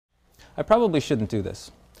I probably shouldn't do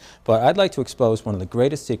this, but I'd like to expose one of the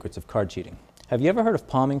greatest secrets of card cheating. Have you ever heard of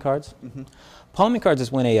palming cards? Mm-hmm. Palming cards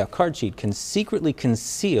is when a card cheat can secretly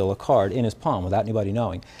conceal a card in his palm without anybody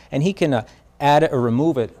knowing, and he can add it or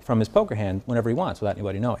remove it from his poker hand whenever he wants without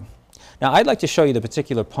anybody knowing. Now, I'd like to show you the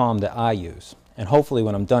particular palm that I use, and hopefully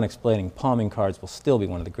when I'm done explaining, palming cards will still be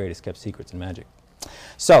one of the greatest kept secrets in Magic.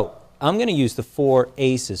 So, I'm going to use the 4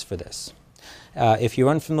 aces for this. If you're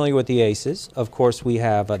unfamiliar with the aces, of course we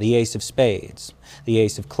have the ace of spades, the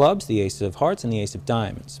ace of clubs, the ace of hearts, and the ace of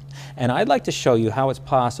diamonds. And I'd like to show you how it's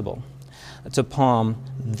possible to palm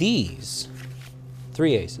these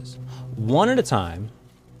 3 aces, one at a time,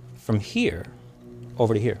 from here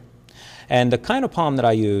over to here. And the kind of palm that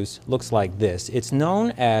I use looks like this. It's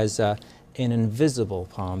known as an invisible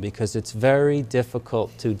palm because it's very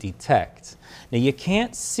difficult to detect. Now you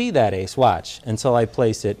can't see that ace, watch, until I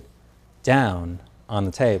place it down on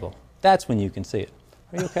the table. That's when you can see it.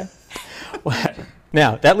 Are you okay?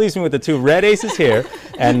 Now, that leaves me with the 2 red aces here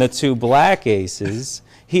and the 2 black aces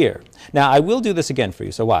here. Now, I will do this again for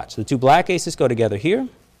you, so watch. The 2 black aces go together here.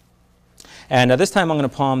 And this time I'm going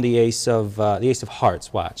to palm the ace of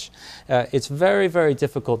hearts, watch. It's very, very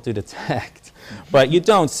difficult to detect, but you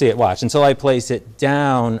don't see it, watch, until I place it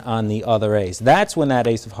down on the other ace. That's when that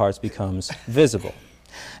ace of hearts becomes visible.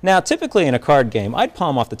 Now, typically in a card game, I'd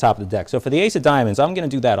palm off the top of the deck. So for the ace of diamonds, I'm going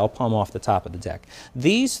to do that. I'll palm off the top of the deck.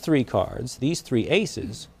 These 3 cards, these 3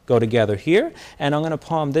 aces, go together here, and I'm going to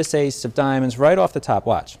palm this ace of diamonds right off the top.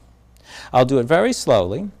 Watch. I'll do it very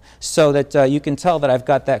slowly so that you can tell that I've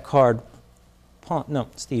got that card palm. No,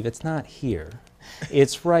 Steve, it's not here.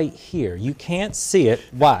 It's right here. You can't see it,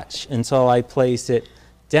 watch, until I place it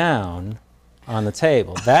down on the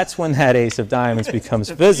table. That's when that ace of diamonds becomes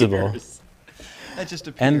visible. That just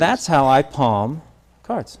appears. And that's how I palm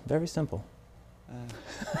cards. Very simple.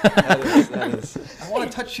 That is. I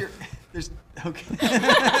want to touch your. Okay.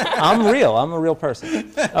 I'm real. I'm a real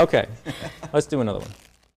person. Okay. Let's do another one.